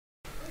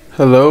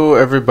Hello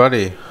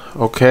everybody.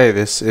 Okay,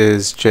 this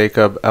is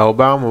Jacob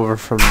Elbaum over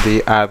from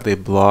the Adley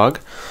blog,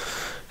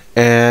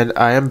 and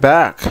I am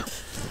back.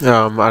 I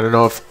don't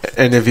know if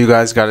any of you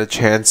guys got a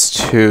chance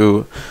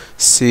to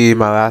see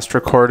my last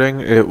recording.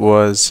 It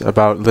was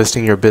about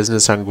listing your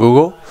business on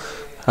Google,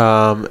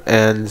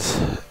 and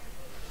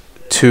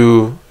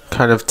to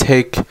kind of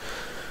take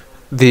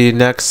the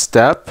next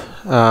step,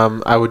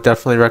 I would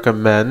definitely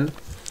recommend,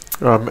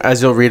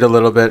 as you'll read a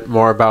little bit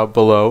more about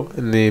below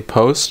in the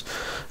post,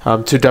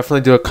 to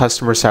definitely do a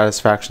customer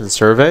satisfaction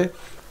survey.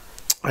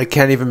 I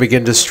can't even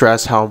begin to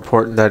stress how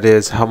important that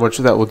is, how much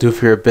that will do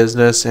for your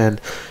business, and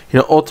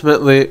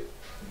ultimately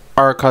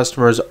our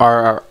customers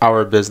are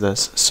our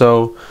business.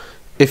 So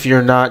if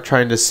you're not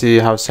trying to see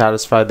how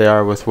satisfied they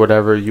are with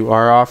whatever you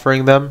are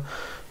offering them,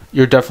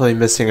 you're definitely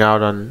missing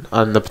out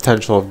on the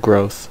potential of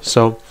growth.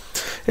 So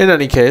in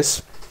any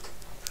case,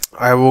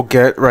 I will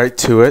get right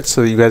to it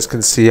so you guys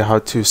can see how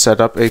to set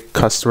up a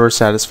customer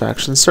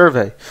satisfaction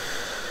survey.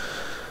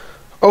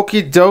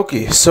 Okie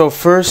dokie. So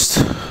first,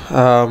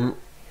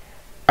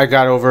 I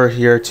got over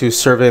here to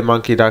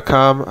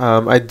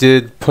SurveyMonkey.com. I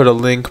did put a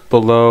link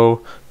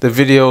below the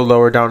video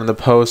lower down in the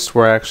post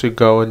where I actually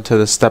go into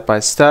the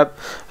step-by-step.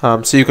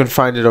 So you can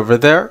find it over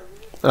there,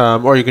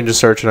 or you can just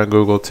search it on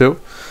Google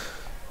too.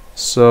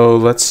 So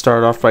let's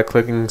start off by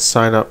clicking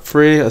sign up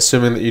free,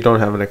 assuming that you don't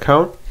have an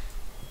account.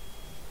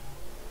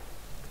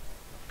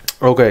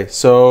 Okay,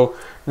 so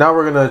now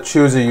we're going to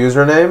choose a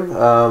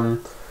username.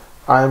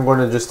 I'm going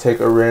to just take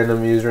a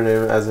random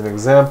username as an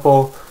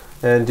example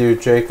and do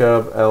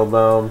Jacob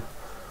Elbaum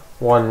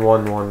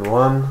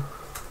 1111.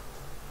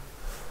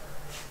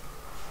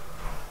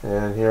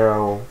 And here I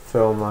will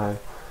fill my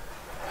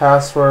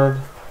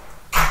password.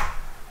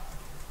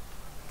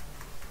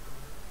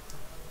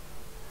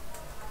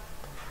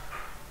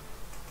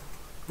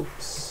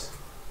 Oops.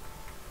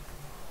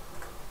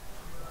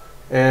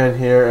 And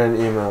here an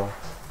email.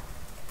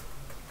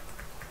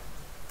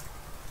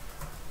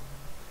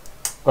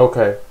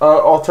 Okay.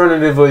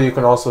 Alternatively, you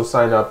can also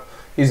sign up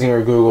using your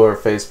Google or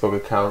Facebook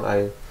account.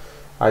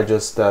 I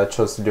just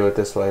chose to do it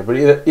this way, but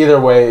either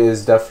way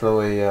is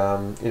definitely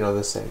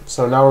the same.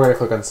 So now we're going to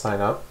click on sign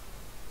up.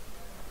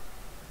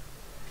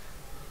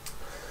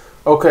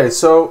 Okay,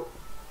 so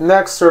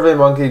next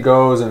SurveyMonkey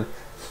goes, and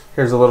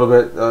here's a little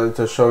bit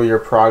to show your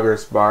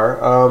progress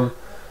bar.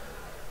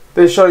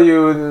 They show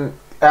you and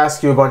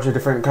ask you a bunch of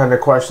different kind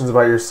of questions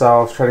about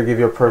yourself, try to give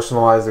you a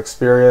personalized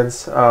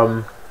experience.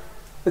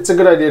 It's a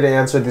good idea to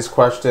answer these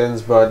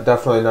questions, but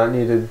definitely not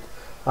needed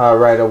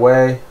right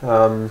away.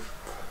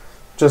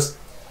 Just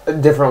a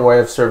different way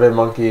of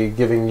SurveyMonkey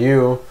giving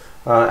you.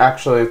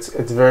 Actually,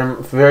 it's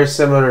very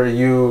similar to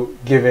you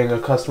giving a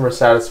customer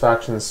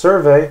satisfaction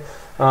survey.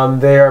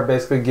 They are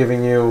basically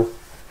giving you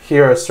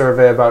here a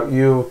survey about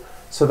you,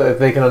 so that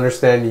they can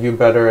understand you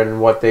better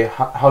and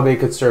how they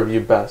could serve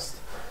you best.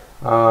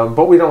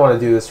 But we don't want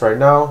to do this right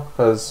now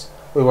because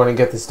we want to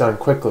get this done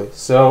quickly.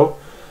 So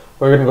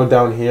we're going to go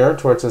down here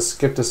to where it says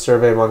skip to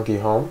SurveyMonkey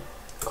Home.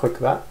 Click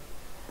that.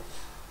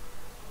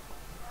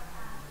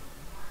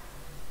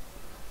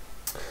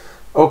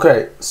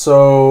 Okay,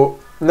 so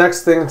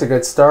next thing to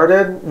get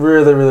started,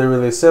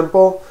 really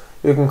simple.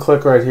 You can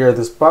click right here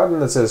this button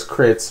that says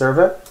create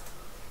survey.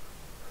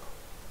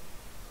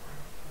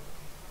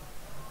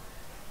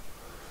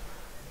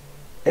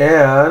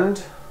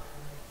 And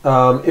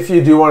if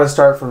you do want to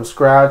start from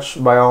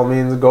scratch, by all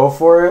means go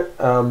for it.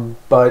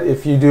 But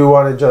if you do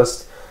want to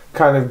just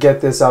kind of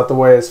get this out the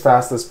way as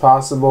fast as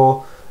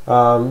possible,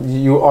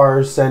 you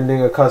are sending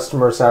a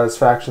customer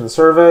satisfaction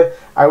survey,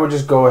 I would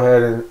just go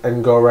ahead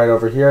and go right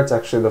over here. It's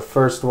actually the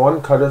first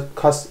one,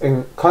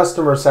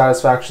 customer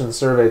satisfaction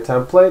survey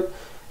template,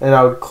 and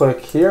I would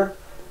click here.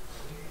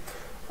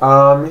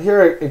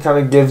 Here it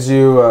kind of gives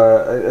you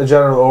a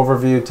general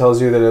overview, tells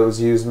you that it was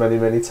used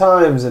many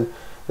times, and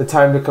the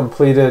time to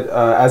complete it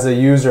as a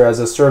user, as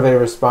a survey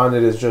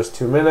responded, is just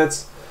 2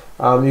 minutes.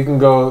 You can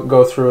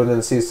go through and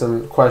then see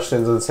some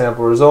questions and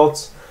sample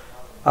results.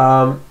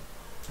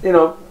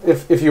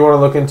 If you want to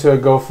look into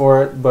it, go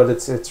for it, but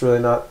it's really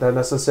not that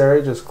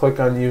necessary. Just click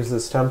on use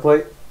this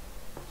template.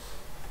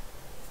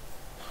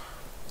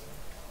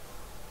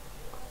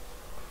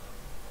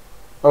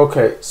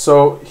 Okay,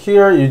 so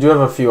here you do have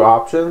a few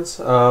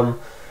options.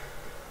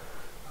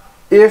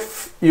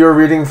 If you're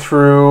reading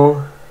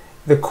through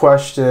the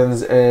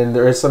questions and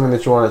there is something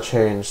that you want to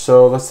change,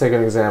 so let's take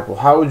an example.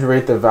 How would you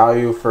rate the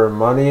value for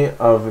money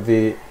of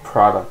the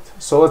product?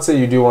 So let's say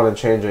you do want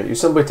to change it. You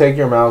simply take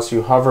your mouse,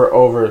 you hover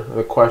over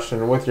the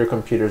question with your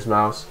computer's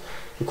mouse,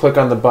 you click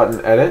on the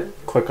button edit,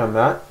 click on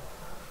that,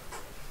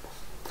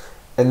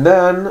 and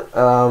then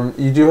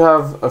you do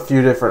have a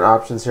few different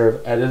options here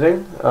of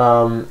editing.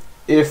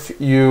 If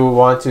you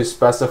want to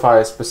specify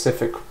a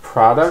specific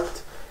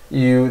product,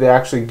 they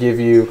actually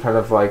give you kind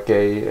of like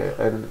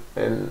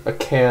a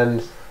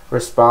canned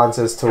response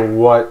as to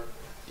what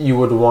you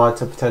would want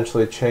to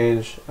potentially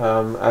change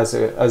as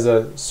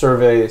a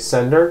survey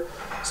sender.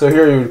 So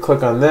here you would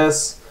click on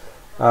this,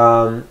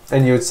 and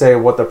you would say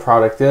what the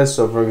product is.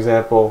 So for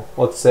example,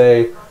 let's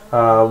say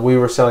we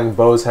were selling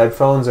Bose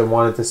headphones and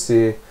wanted to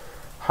see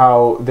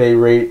how they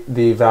rate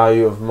the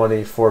value of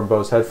money for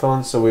Bose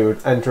headphones. So we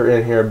would enter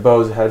in here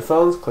Bose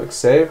headphones, click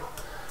save,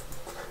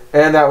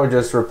 and that would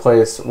just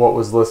replace what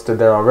was listed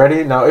there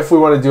already. Now if we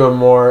want to do a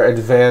more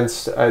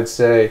advanced, I'd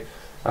say,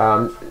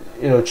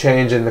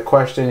 change in the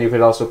question, you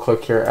could also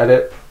click here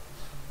edit,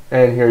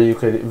 and here you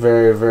could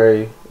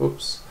very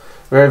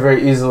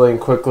easily and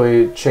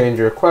quickly change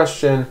your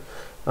question.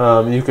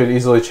 You could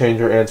easily change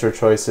your answer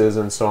choices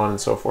and so on and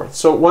so forth.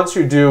 So once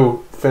you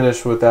do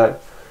finish with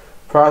that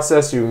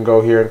process, you can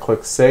go here and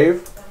click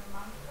save.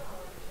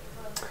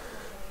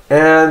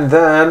 And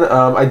then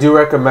I do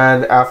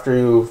recommend, after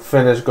you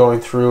finish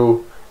going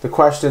through the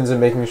questions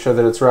and making sure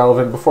that it's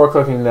relevant, before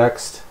clicking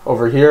next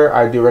over here,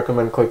 I do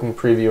recommend clicking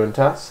preview and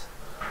test.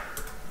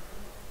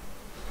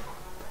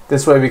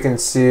 This way we can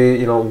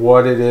see,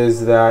 what it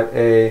is that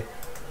a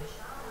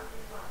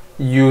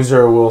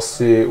user will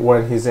see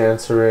when he's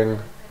answering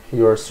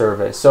your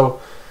survey.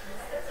 So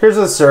here's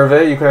the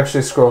survey. You can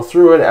actually scroll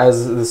through it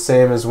as the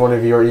same as one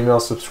of your email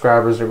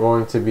subscribers are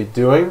going to be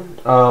doing.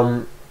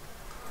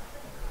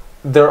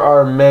 There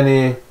are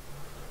many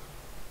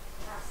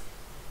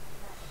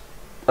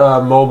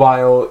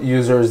mobile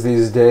users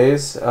these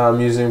days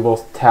using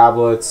both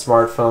tablets,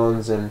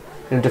 smartphones,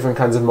 and different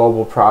kinds of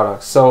mobile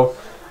products. So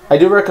I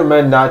do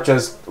recommend not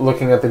just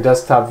looking at the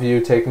desktop view,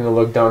 taking a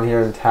look down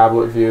here in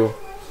tablet view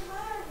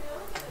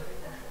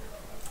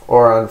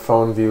or on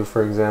phone view,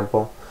 for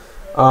example.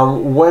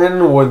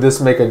 When would this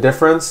make a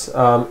difference?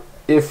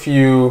 If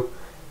you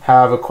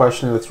have a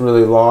question that's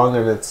really long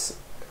and it's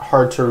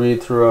hard to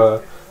read through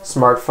a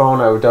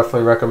smartphone, I would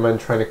definitely recommend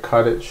trying to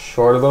cut it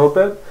short a little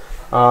bit.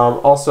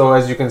 Also,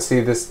 as you can see,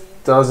 this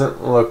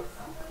doesn't look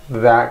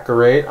that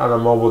great on a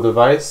mobile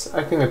device.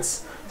 I think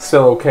it's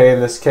still okay in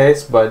this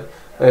case, but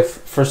if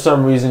for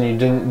some reason you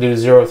didn't do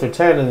 0 through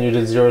 10 and you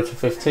did 0 to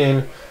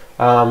 15,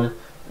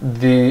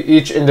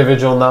 each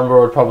individual number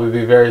would probably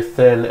be very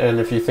thin, and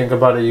if you think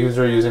about a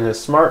user using a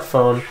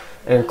smartphone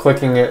and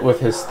clicking it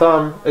with his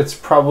thumb, it's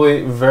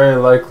probably very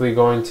likely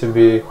going to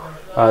be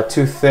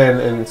too thin,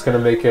 and it's going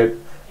to make it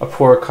a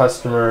poor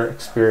customer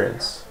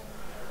experience.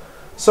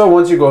 So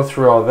once you go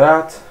through all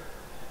that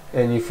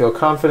and you feel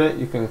confident,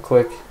 you can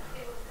click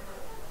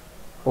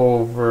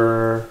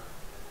over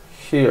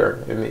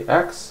here in the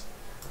X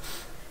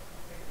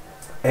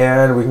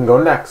and we can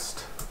go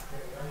next.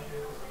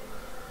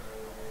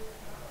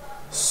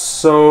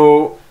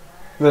 So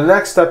the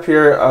next step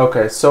here,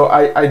 okay, so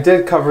I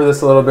did cover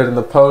this a little bit in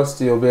the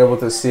post. You'll be able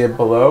to see it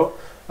below.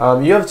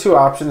 You have two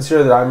options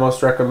here that I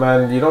most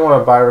recommend. You don't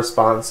want to buy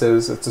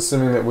responses. It's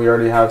assuming that we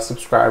already have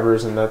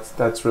subscribers, and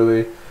that's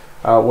really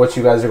what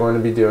you guys are going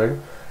to be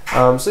doing.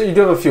 So you do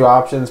have a few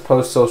options: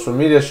 post, social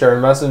media, share,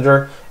 and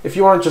messenger. If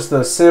you want just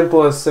the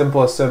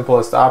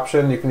simplest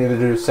option, you can either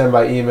do send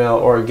by email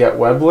or get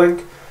web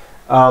link.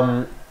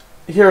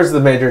 Here's the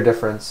major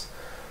difference.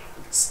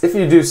 If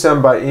you do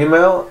send by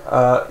email,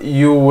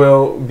 you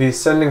will be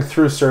sending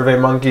through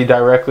SurveyMonkey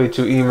directly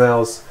to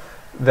emails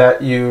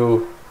that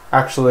you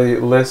actually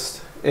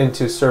list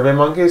into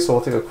SurveyMonkey. So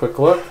we'll take a quick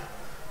look.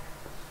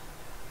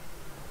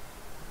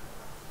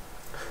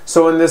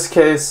 So in this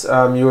case,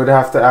 you would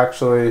have to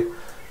actually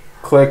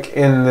click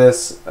in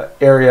this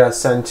area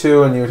send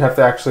to, and you would have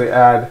to actually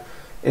add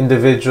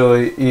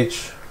individually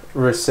each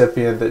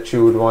recipient that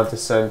you would want to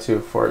send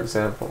to, for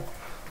example.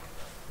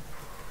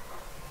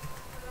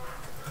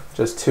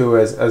 Just two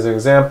as an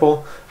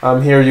example.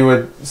 Here you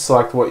would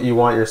select what you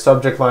want your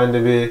subject line to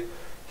be.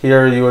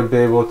 Here you would be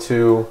able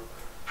to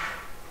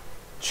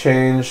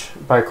change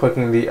by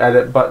clicking the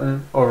edit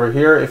button over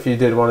here if you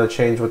did want to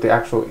change what the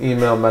actual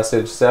email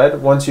message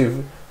said. Once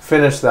you've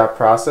finished that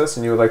process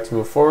and you would like to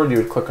move forward, you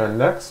would click on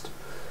next.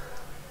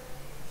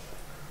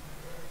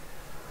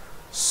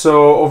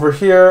 So over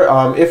here,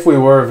 if we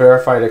were a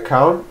verified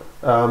account,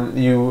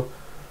 you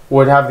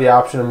would have the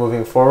option of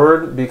moving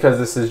forward. Because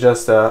this is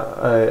just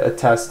a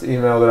test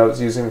email that I was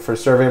using for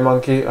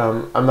SurveyMonkey,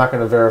 I'm not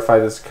going to verify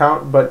this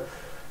account, but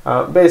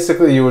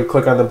basically you would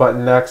click on the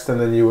button next, and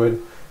then you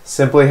would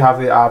simply have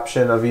the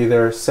option of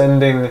either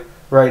sending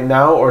right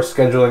now or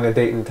scheduling a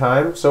date and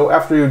time. So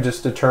after you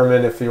just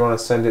determine if you want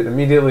to send it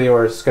immediately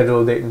or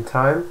schedule a date and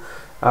time,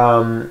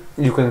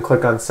 you can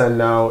click on send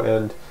now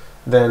and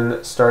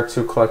then start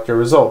to collect your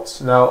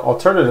results. Now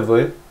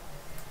alternatively,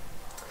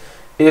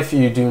 if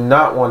you do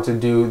not want to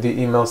do the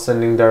email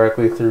sending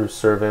directly through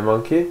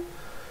SurveyMonkey,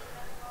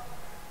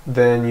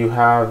 then you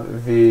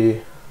have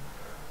the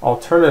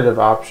alternative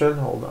option.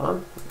 Hold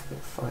on, let me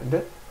find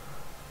it.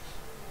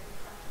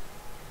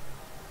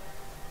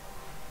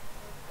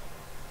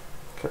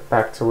 Get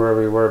back to where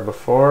we were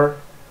before.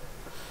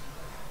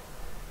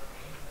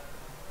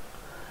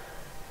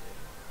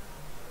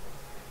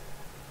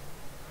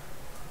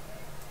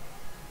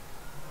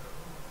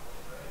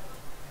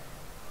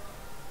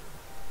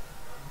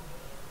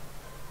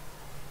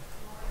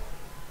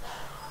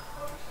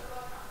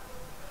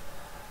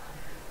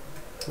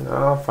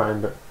 I'll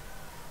find it.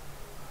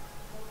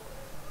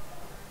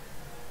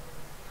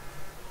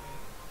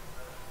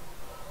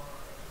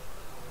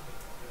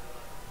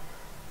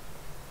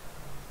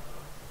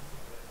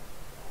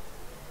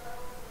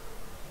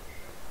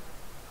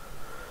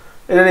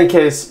 In any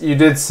case, you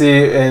did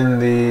see in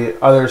the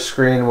other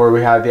screen where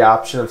we had the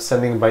option of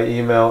sending by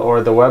email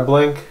or the web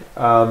link,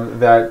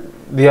 that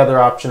the other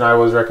option I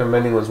was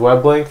recommending was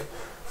web link.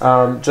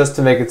 Just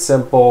to make it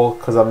simple,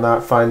 because I'm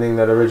not finding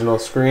that original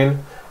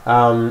screen.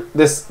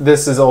 This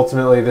is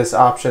ultimately, this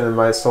option in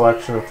my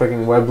selection of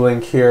clicking web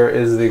link here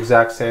is the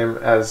exact same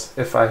as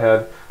if I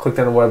had clicked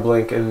on a web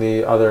link in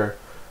the other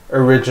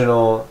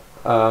original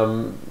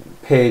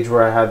page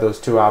where I had those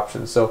two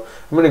options. So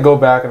I'm going to go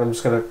back and I'm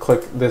just going to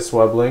click this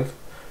web link.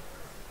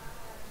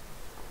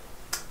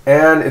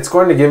 And it's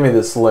going to give me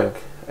this link.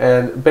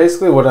 And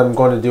basically what I'm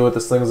going to do with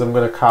this link is I'm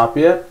going to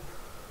copy it.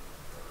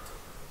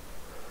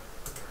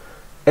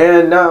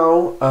 And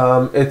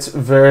now it's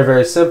very,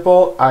 very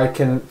simple. I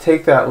can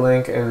take that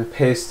link and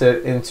paste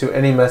it into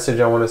any message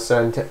I want to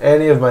send to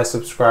any of my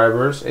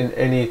subscribers in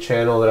any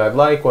channel that I'd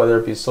like, whether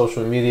it be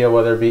social media,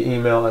 whether it be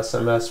email,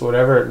 SMS,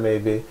 whatever it may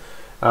be.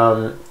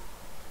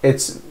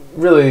 It's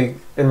really,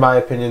 in my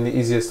opinion, the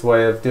easiest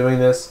way of doing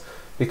this,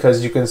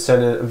 because you can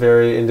send a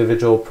very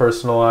individual,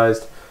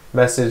 personalized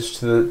message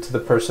to the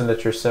person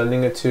that you're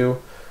sending it to,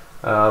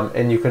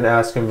 and you can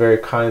ask him very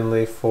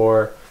kindly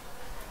for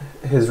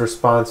his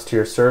response to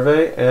your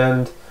survey,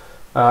 and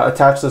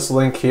attach this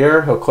link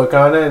here. He'll click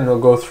on it and he'll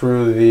go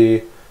through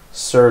the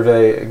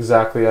survey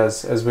exactly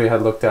as we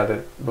had looked at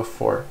it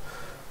before.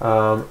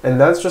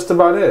 And that's just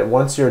about it.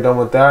 Once you're done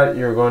with that,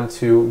 you're going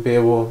to be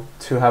able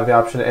to have the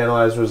option to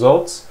analyze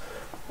results,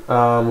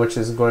 which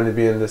is going to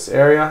be in this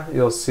area.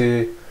 You'll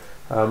see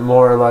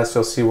more or less,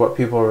 you'll see what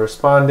people are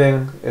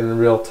responding in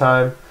real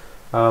time.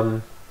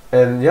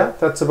 And yeah,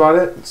 that's about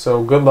it.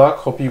 So good luck.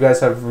 Hope you guys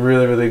have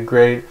really, really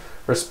great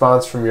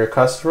response from your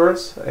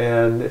customers.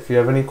 And if you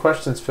have any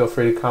questions, feel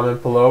free to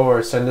comment below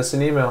or send us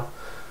an email.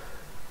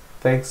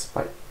 Thanks.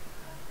 Bye.